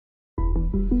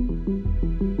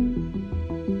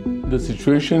The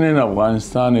situation in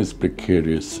Afghanistan is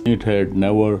precarious. It had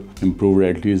never improved,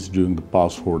 at least during the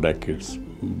past 4 decades.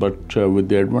 But with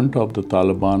the advent of the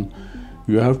Taliban,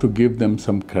 you have to give them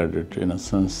some credit in a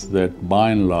sense that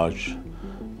by and large,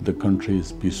 the country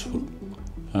is peaceful.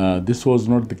 This was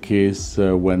not the case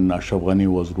when Ashraf Ghani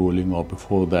was ruling, or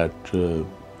before that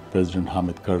President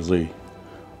Hamid Karzai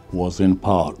was in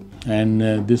power.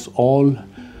 And this all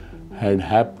had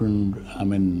happened,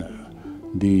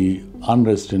 the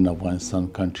unrest in Afghanistan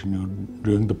continued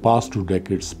during the past 2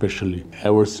 decades, especially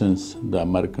ever since the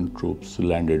American troops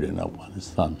landed in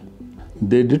Afghanistan.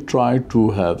 They did try to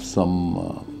have some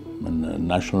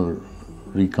national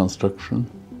reconstruction.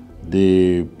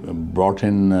 They brought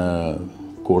in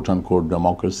quote-unquote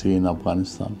democracy in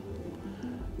Afghanistan.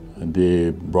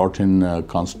 They brought in a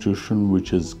constitution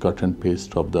which is cut and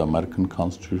paste of the American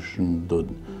Constitution.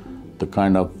 The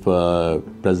kind of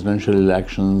presidential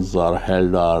elections are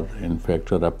held are in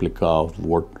fact a replica of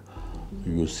what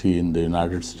you see in the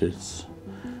United States.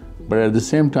 But at the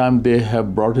same time, they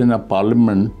have brought in a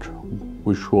parliament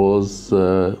which was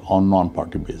on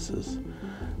non-party basis.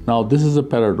 Now, this is a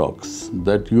paradox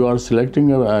that you are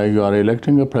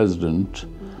electing a president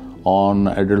on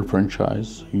adult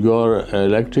franchise. You are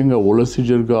electing a Volasi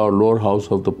Jirga or lower house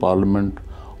of the parliament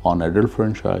on adult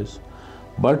franchise,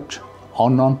 but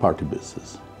on non-party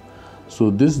basis. So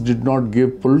this did not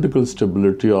give political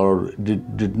stability, or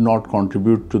did not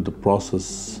contribute to the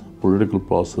political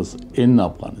process in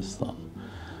Afghanistan.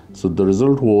 So the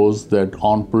result was that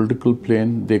on political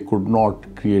plane, they could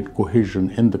not create cohesion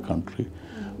in the country,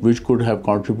 which could have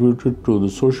contributed to the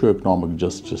socio-economic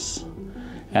justice.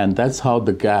 And that's how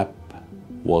the gap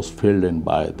was filled in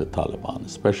by the Taliban,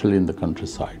 especially in the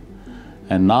countryside.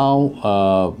 And now,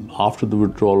 after the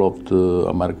withdrawal of the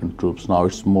American troops, now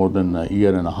it's more than a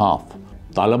year and a half,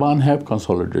 Taliban have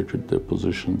consolidated their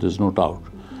position, there's no doubt.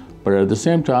 But at the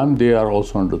same time, they are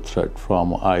also under threat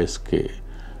from ISK,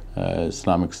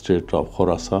 Islamic State of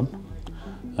Khorasan.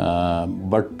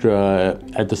 But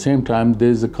at the same time,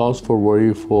 there is a cause for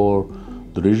worry for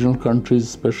the regional countries,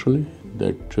 especially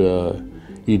that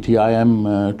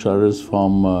ETIM terrorists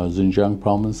from Xinjiang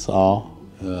province are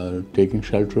taking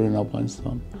shelter in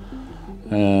Afghanistan.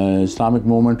 Islamic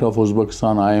Movement of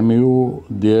Uzbekistan, IMU,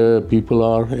 their people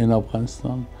are in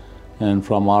Afghanistan. And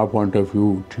from our point of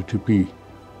view, TTP,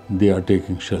 they are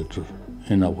taking shelter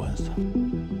in Afghanistan.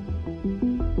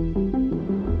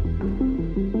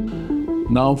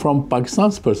 Now, from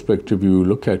Pakistan's perspective, you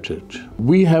look at it,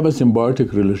 we have a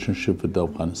symbiotic relationship with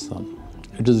Afghanistan.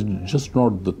 It is just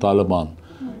not the Taliban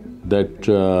that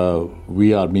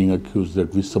we are being accused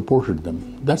that we supported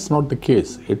them. That's not the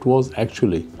case. It was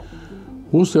actually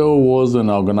whosoever was an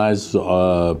organized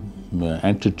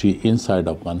entity inside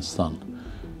Afghanistan,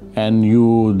 and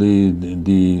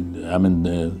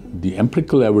the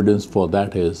empirical evidence for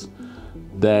that is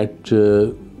that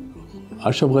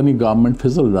Ashraf Ghani government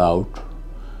fizzled out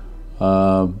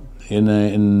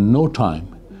in no time,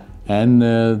 and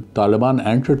Taliban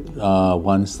entered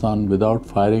Afghanistan without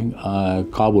firing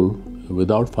Kabul,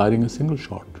 without firing a single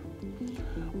shot.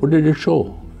 What did it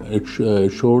show? It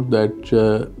showed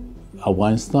that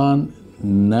Afghanistan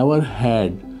never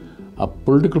had a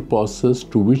political process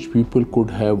to which people could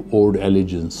have owed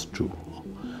allegiance to.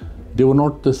 They were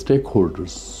not the stakeholders.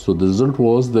 So the result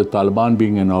was that Taliban,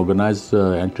 being an organized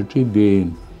entity, they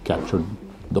captured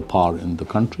the power in the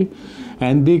country,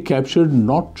 and they captured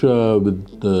not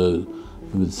with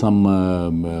some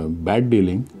bad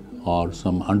dealing or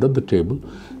some under the table.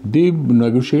 They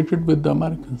negotiated with the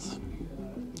Americans.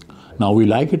 Now, we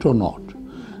like it or not,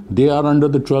 they are under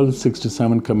the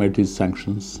 1267 committee's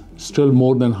sanctions. Still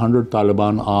more than 100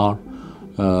 Taliban are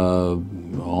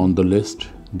on the list.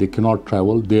 They cannot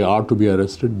travel. They are to be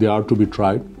arrested. They are to be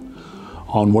tried.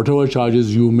 On whatever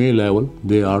charges you may level,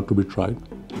 they are to be tried.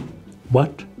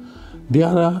 But they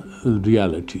are a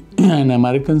reality. And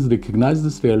Americans recognize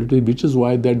this reality, which is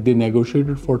why that they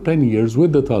negotiated for 10 years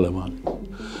with the Taliban.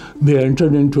 They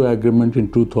entered into agreement in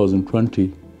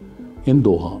 2020 in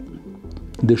Doha.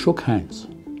 They shook hands.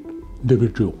 They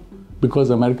withdrew because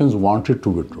Americans wanted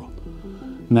to withdraw.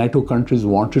 NATO countries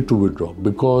wanted to withdraw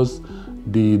because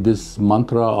this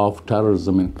mantra of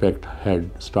terrorism, in fact, had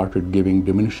started giving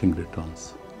diminishing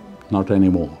returns. Not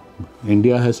anymore.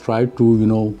 India has tried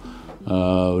to,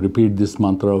 repeat this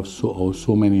mantra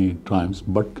so many times,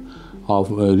 but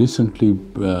recently,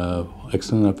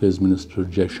 External Affairs Minister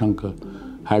Jaishankar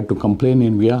had to complain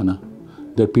in Vienna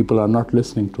that people are not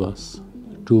listening to us,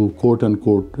 to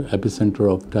quote-unquote epicenter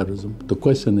of terrorism. The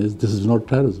question is, this is not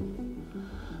terrorism.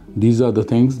 These are the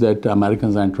things that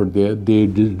Americans entered there. They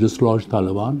dislodged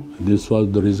Taliban. This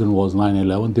was the reason was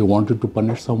 9/11. They wanted to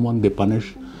punish someone, they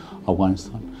punished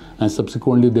Afghanistan. And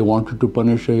subsequently, they wanted to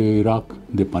punish Iraq.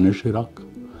 They punished Iraq.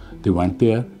 They went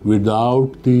there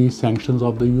without the sanctions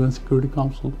of the UN Security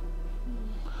Council.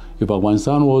 If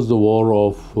Afghanistan was the war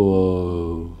of,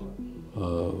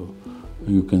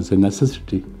 you can say,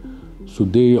 necessity, so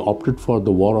they opted for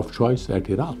the war of choice at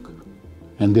Iraq.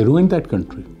 And they ruined that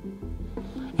country.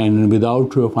 And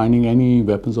without finding any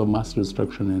weapons of mass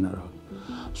destruction in Iraq.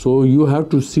 So you have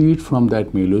to see it from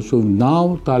that milieu. So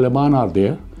now Taliban are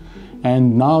there,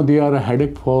 and now they are a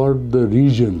headache for the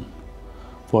region,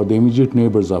 for the immediate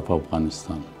neighbors of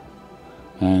Afghanistan.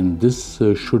 And this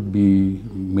should be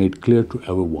made clear to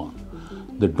everyone,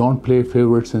 that don't play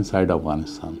favorites inside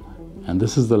Afghanistan. And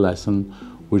this is the lesson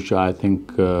which I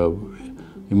think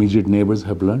immediate neighbors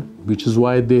have learned, which is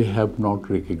why they have not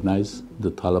recognized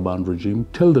the Taliban regime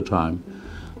till the time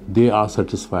they are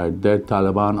satisfied that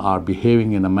Taliban are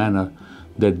behaving in a manner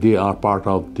that they are part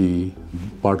of the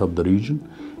region,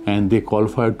 and they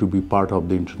qualify to be part of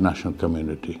the international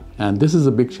community. And this is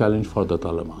a big challenge for the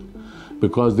Taliban,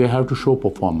 because they have to show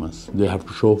performance. They have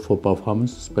to show for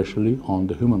performance, especially on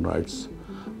the human rights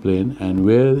plane, and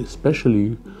where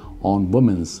especially on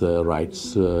women's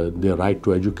rights, their right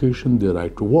to education, their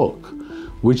right to work,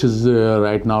 which is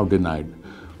right now denied.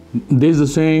 There's a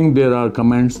saying, there are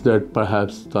comments that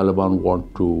perhaps Taliban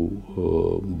want to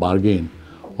bargain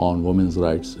on women's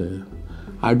rights.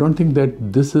 I don't think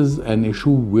that this is an issue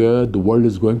where the world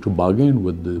is going to bargain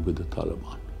with the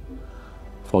Taliban.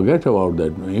 Forget about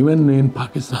that. Even in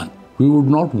Pakistan, we would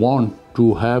not want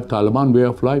to have Taliban way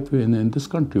of life in this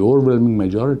country. Overwhelming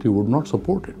majority would not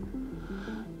support it.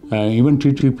 Even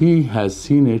TTP has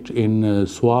seen it in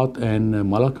Swat and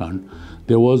Malakand.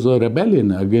 There was a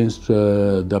rebellion against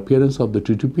the appearance of the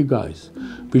TTP guys,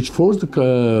 which forced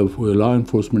the law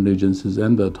enforcement agencies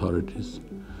and the authorities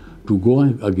to go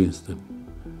against them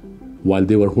while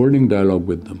they were holding dialogue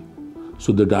with them.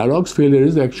 So the dialogue's failure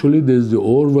is actually there's the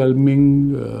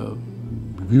overwhelming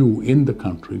view in the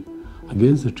country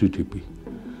against the TTP.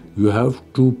 You have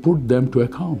to put them to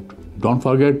account. Don't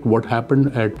forget what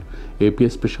happened at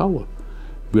APS Peshawar,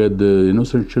 where the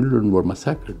innocent children were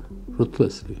massacred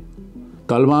ruthlessly.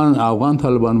 Afghan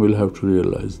Taliban will have to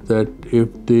realize that if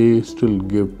they still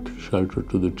give shelter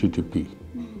to the TTP,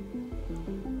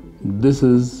 this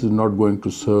is not going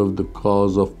to serve the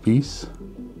cause of peace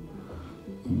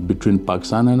between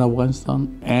Pakistan and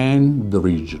Afghanistan and the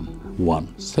region,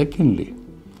 one. Secondly,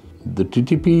 the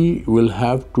TTP will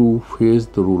have to face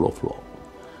the rule of law.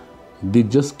 They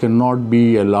just cannot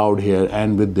be allowed here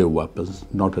and with their weapons,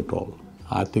 not at all.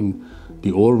 I think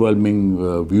the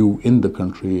overwhelming view in the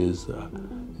country is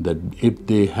that if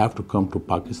they have to come to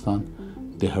Pakistan,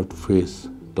 they have to face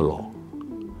the law.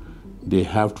 They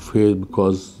have to face,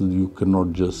 because you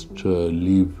cannot just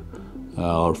leave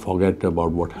or forget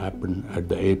about what happened at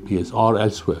the APS or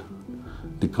elsewhere.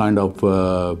 The kind of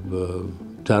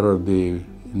terror they,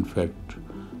 in fact,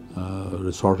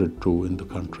 resorted to in the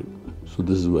country. So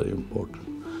this is very important.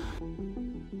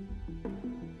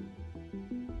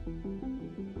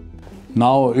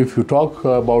 Now, if you talk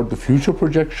about the future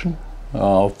projection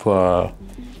of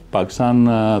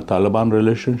Pakistan-Taliban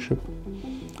relationship,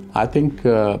 I think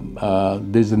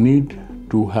there's a need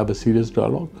to have a serious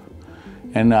dialogue.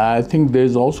 And I think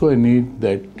there's also a need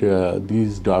that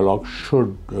these dialogues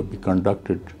should be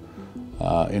conducted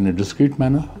in a discreet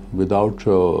manner, without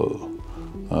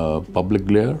public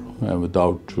glare,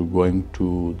 without going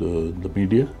to the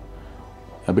media,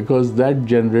 because that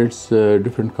generates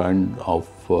different kind of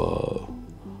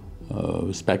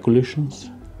speculations,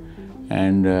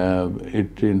 and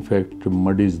it in fact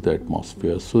muddies the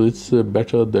atmosphere. So it's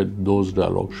better that those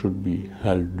dialogues should be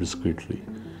held discreetly.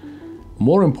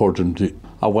 More importantly,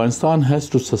 Afghanistan has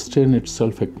to sustain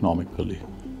itself economically.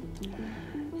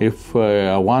 If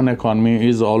one economy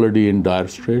is already in dire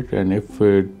strait, and if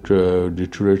it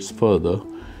deteriorates further,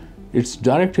 its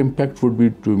direct impact would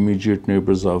be to immediate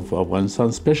neighbors of Afghanistan,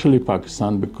 especially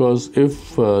Pakistan, because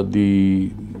if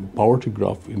the poverty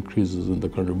graph increases in the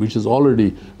country, which is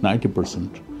already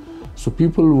 90%, so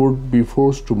people would be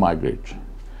forced to migrate.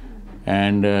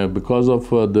 And because of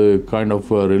the kind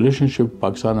of relationship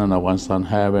Pakistan and Afghanistan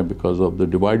have, and because of the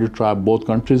divided tribe both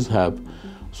countries have,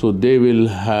 so they will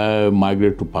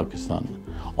migrate to Pakistan.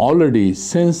 Already,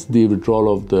 since the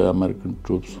withdrawal of the American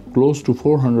troops, close to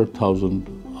 400,000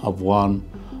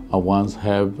 Afghans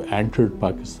have entered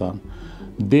Pakistan.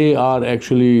 They are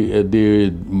actually, the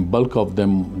bulk of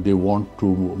them, they want to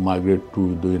migrate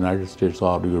to the United States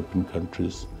or European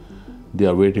countries. They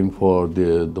are waiting for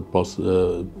the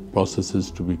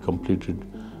processes to be completed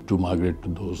to migrate to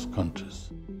those countries.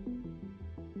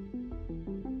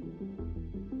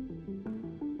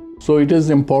 So it is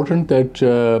important that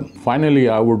finally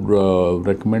I would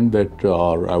recommend that,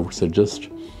 or I would suggest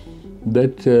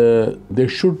that there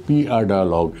should be a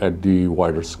dialogue at the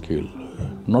wider scale,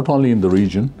 not only in the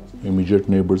region, immediate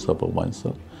neighbors of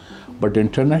Afghanistan, but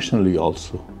internationally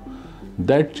also.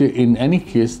 That in any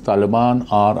case, Taliban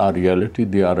are a reality,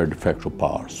 they are a de facto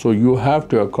power. So you have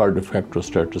to acquire de facto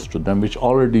status to them, which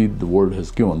already the world has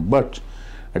given. But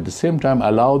at the same time,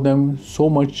 allow them so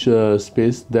much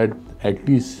space that at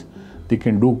least they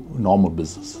can do normal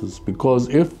businesses. Because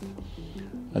if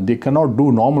they cannot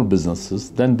do normal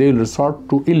businesses, then they'll resort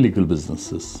to illegal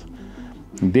businesses.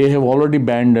 They have already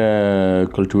banned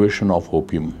cultivation of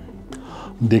opium.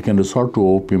 They can resort to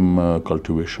opium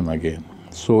cultivation again.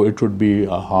 So it would be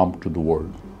a harm to the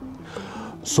world.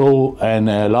 So, and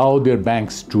allow their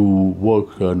banks to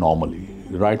work normally.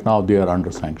 Right now they are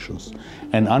under sanctions.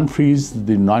 And unfreeze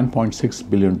the $9.6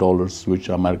 billion which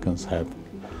Americans have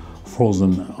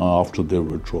frozen after their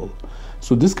withdrawal.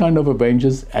 So this kind of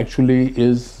arrangements actually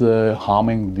is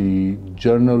harming the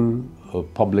general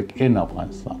public in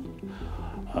Afghanistan.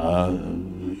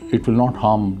 It will not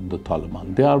harm the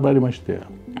Taliban. They are very much there.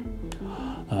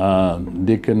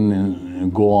 They can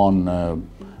go on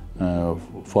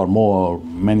for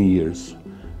many years.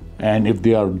 And if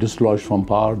they are dislodged from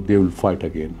power, they will fight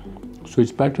again. So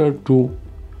it's better to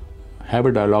have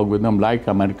a dialogue with them, like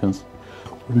Americans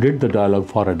did the dialogue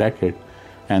for a decade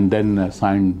and then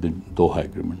signed the Doha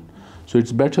Agreement. So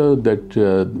it's better that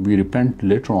we repent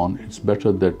later on. It's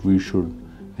better that we should,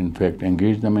 in fact,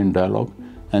 engage them in dialogue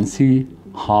and see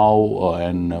how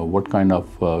and what kind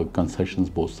of concessions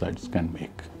both sides can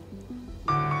make.